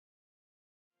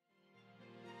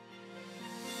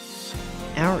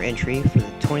Our entry for the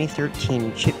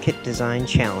 2013 chipKIT Design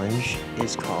Challenge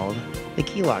is called the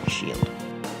Keeloq Shield.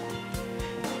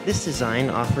 This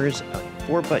design offers a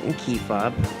 4-button key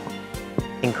fob,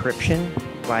 encryption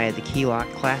via the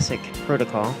Keeloq Classic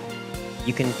protocol.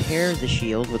 You can pair the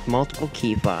shield with multiple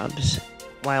key fobs,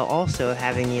 while also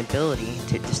having the ability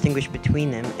to distinguish between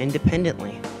them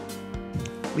independently.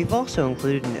 We've also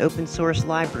included an open source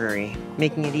library,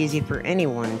 making it easy for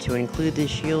anyone to include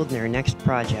this shield in their next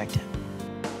project.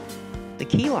 The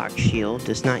Keeloq shield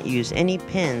does not use any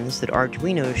pins that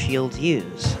Arduino shields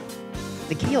use.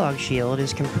 The Keeloq shield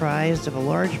is comprised of a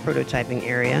large prototyping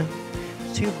area,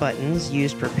 2 buttons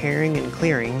used for pairing and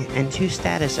clearing, and 2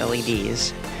 status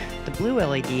LEDs. The blue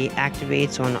LED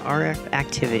activates on RF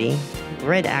activity,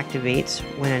 red activates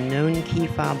when a known key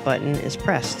fob button is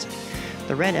pressed.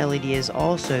 The red LED is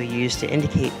also used to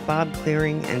indicate fob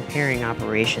clearing and pairing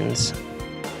operations.